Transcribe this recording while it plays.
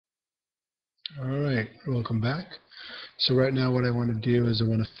All right, welcome back. So right now what I want to do is I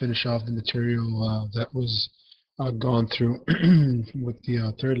want to finish off the material that was gone through with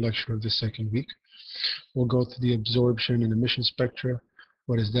the third lecture of the second week. We'll go through the absorption and emission spectra.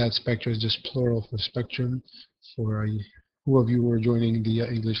 What is that? Spectra is just plural for spectrum for who of you are joining the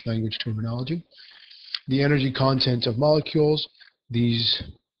English language terminology. The energy content of molecules. These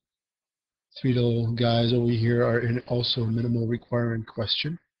three little guys over here are in also minimal requirement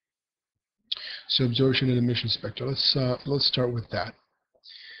question. So absorption and emission spectra. Let's start with that.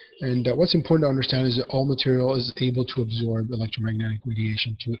 And what's important to understand is that all material is able to absorb electromagnetic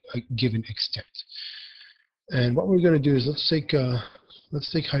radiation to a given extent. And what we're going to do is let's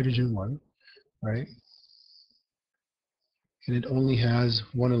take hydrogen 1, right? And it only has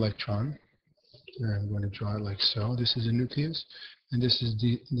one electron. And I'm going to draw it like so. This is a nucleus, and this is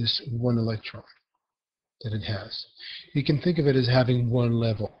this one electron that it has. You can think of it as having one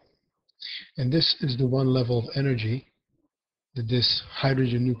level. And this is the one level of energy that this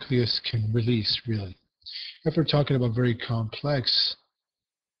hydrogen nucleus can release, really. If we're talking about very complex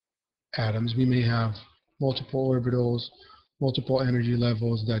atoms, we may have multiple orbitals, multiple energy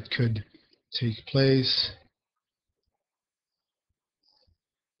levels that could take place,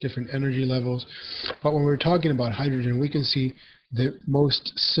 different energy levels. But when we're talking about hydrogen, we can see the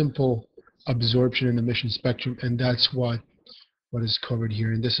most simple absorption and emission spectrum, and that's what is covered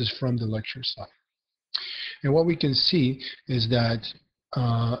here. And this is from the lecture slide. And what we can see is that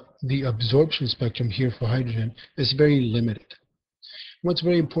the absorption spectrum here for hydrogen is very limited. What's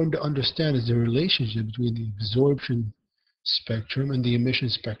very important to understand is the relationship between the absorption spectrum and the emission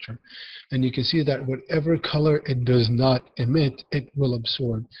spectrum. And you can see that whatever color it does not emit, it will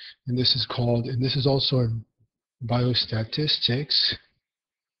absorb. And this is called, and this is also in biostatistics,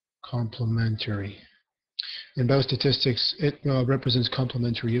 complementary. In biostatistics, it represents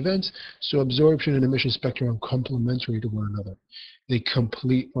complementary events. So absorption and emission spectrum are complementary to one another. They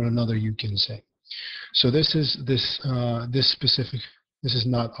complete one another, you can say. So this is this specific. This is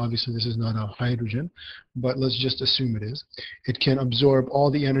not, obviously this is not a hydrogen, but let's just assume it is. It can absorb all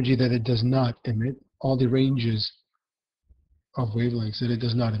the energy that it does not emit, all the ranges of wavelengths that it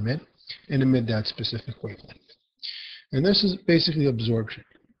does not emit, and emit that specific wavelength. And this is basically absorption.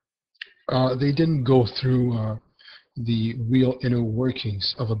 They didn't go through the real inner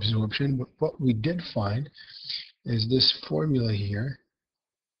workings of absorption, but what we did find is this formula here.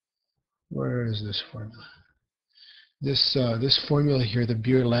 Where is this formula? This formula here, the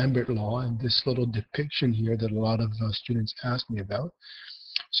Beer-Lambert Law, and this little depiction here that a lot of students ask me about.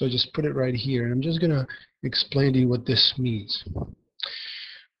 So I just put it right here, and I'm just going to explain to you what this means.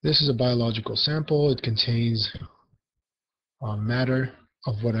 This is a biological sample. It contains matter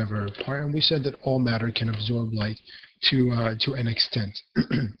of whatever part, and we said that all matter can absorb light to an extent.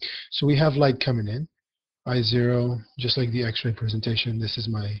 So we have light coming in, I0, just like the X-ray presentation. This is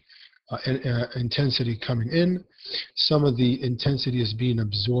my intensity coming in. Some of the intensity is being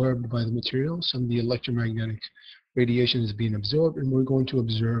absorbed by the material. Some of the electromagnetic radiation is being absorbed, and we're going to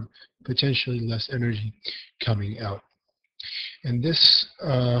observe potentially less energy coming out. And this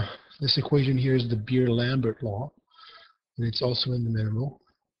equation here is the Beer-Lambert Law, and it's also in the minimal.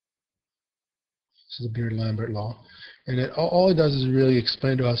 This is the Beer-Lambert Law. And all it does is really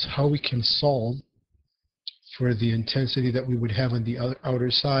explain to us how we can solve for the intensity that we would have on the outer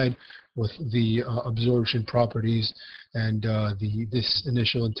side with the absorption properties and this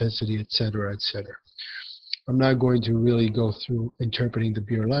initial intensity, etc., etc. I'm not going to really go through interpreting the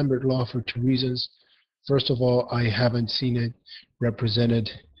Beer-Lambert Law for two reasons. First of all, I haven't seen it represented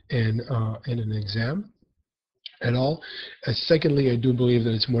in an exam at all. And secondly, I do believe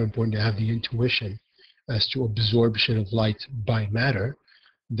that it's more important to have the intuition as to absorption of light by matter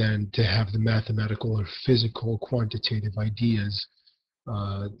than to have the mathematical or physical quantitative ideas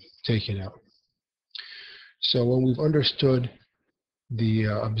taken out. So when we've understood the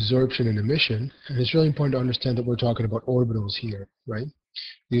absorption and emission, and it's really important to understand that we're talking about orbitals here, right?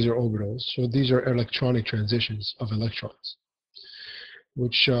 These are orbitals. So these are electronic transitions of electrons,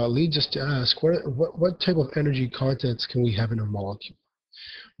 which leads us to ask, what type of energy contents can we have in a molecule?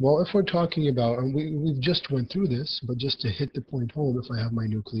 Well, if we're talking about, and we've just went through this, but just to hit the point home, if I have my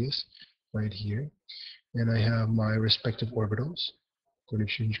nucleus right here, and I have my respective orbitals, I'm going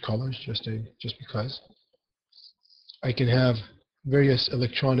to change colors just because. I can have various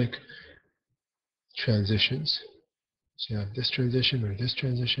electronic transitions. So you have this transition,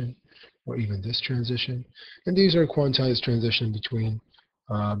 or even this transition, and these are quantized transition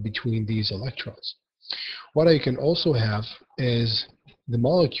between these electrons. What I can also have is the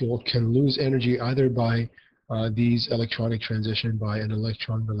molecule can lose energy either by these electronic transition, by an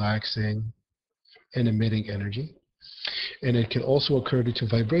electron relaxing, and emitting energy. And it can also occur due to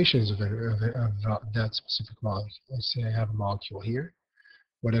vibrations of that specific molecule. Let's say I have a molecule here,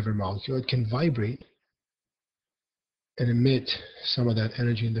 whatever molecule, it can vibrate and emit some of that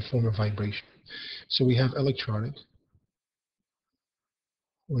energy in the form of vibration. So we have electronic,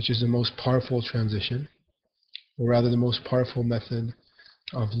 which is the most powerful transition, or rather the most powerful method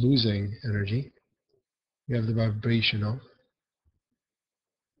of losing energy. We have the vibrational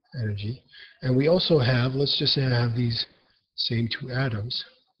energy. And we also have, let's just say I have these same two atoms.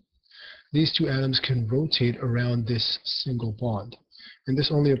 These two atoms can rotate around this single bond. And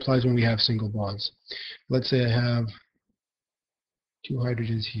this only applies when we have single bonds. Let's say I have two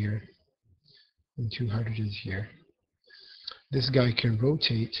hydrogens here and two hydrogens here. This guy can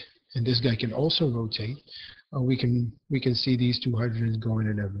rotate, and this guy can also rotate. We can see these two hydrogens going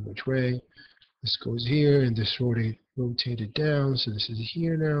in every which way. This goes here, and this rotated down, so this is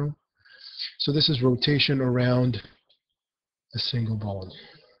here now. So this is rotation around a single bond,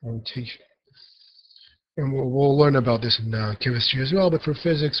 rotation. And we'll learn about this in chemistry as well, but for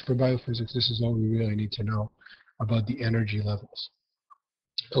physics, for biophysics, this is all we really need to know about the energy levels.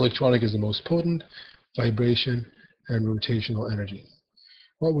 Electronic is the most potent, vibration, and rotational energy.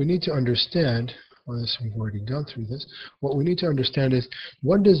 What we need to understand, unless we've already gone through this, what we need to understand is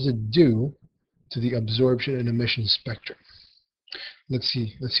what does it do to the absorption and emission spectrum? Let's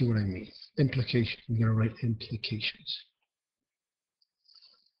see what I mean. Implication. I'm going to write implications.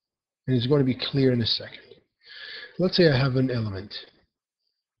 And it's going to be clear in a second. Let's say I have an element.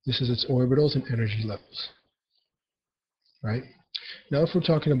 This is its orbitals and energy levels. Right? Now if we're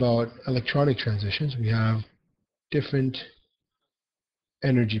talking about electronic transitions, we have different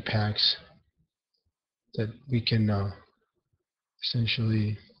energy packs that we can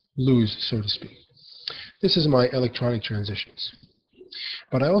essentially lose, so to speak. This is my electronic transitions.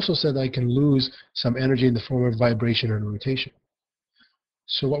 But I also said I can lose some energy in the form of vibration and rotation.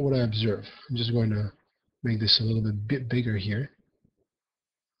 So what would I observe? I'm just going to make this a little bit bigger here.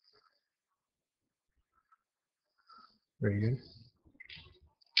 Very good.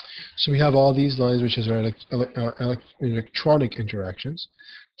 So we have all these lines, which is our electronic interactions,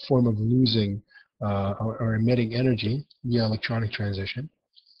 form of losing or emitting energy via electronic transition.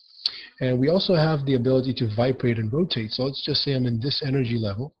 And we also have the ability to vibrate and rotate. So let's just say I'm in this energy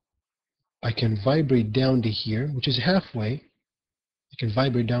level. I can vibrate down to here, which is halfway. I can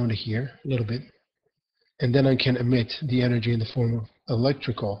vibrate down to here a little bit. And then I can emit the energy in the form of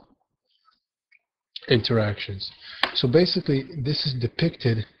electrical interactions. So basically, this is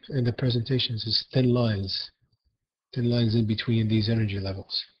depicted in the presentations as thin lines in between these energy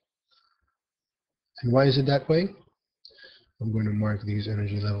levels. And why is it that way? I'm going to mark these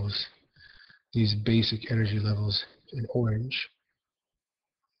energy levels, these basic energy levels in orange,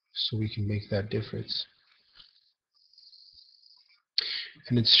 so we can make that difference.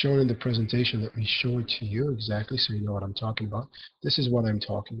 And it's shown in the presentation. Let me show it to you exactly so you know what I'm talking about. This is what I'm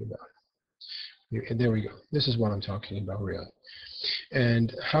talking about. And there we go. This is what I'm talking about, really.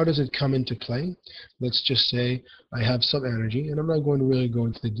 And how does it come into play? Let's just say I have some energy, and I'm not going to really go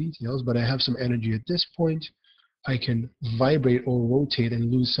into the details, but I have some energy at this point. I can vibrate or rotate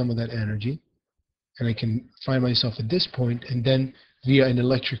and lose some of that energy. And I can find myself at this point, and then via an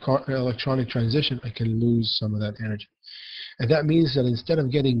electronic transition, I can lose some of that energy. And that means that instead of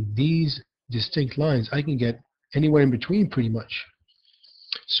getting these distinct lines, I can get anywhere in between pretty much.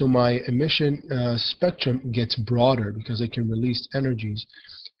 So my emission spectrum gets broader because I can release energies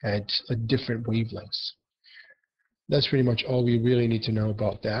at different wavelengths. That's pretty much all we really need to know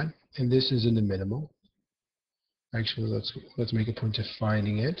about that. And this is in the minimal. Actually, let's make a point of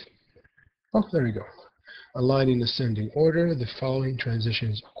finding it. Oh, there we go. Align in ascending order the following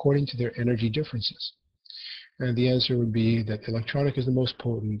transitions according to their energy differences. And the answer would be that electronic is the most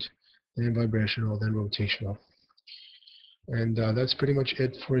potent, then vibrational, then rotational. And that's pretty much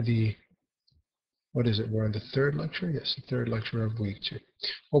it for the, what is it, we're on the third lecture? Yes, the third lecture of week 2.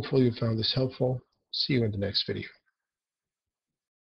 Hopefully you found this helpful. See you in the next video.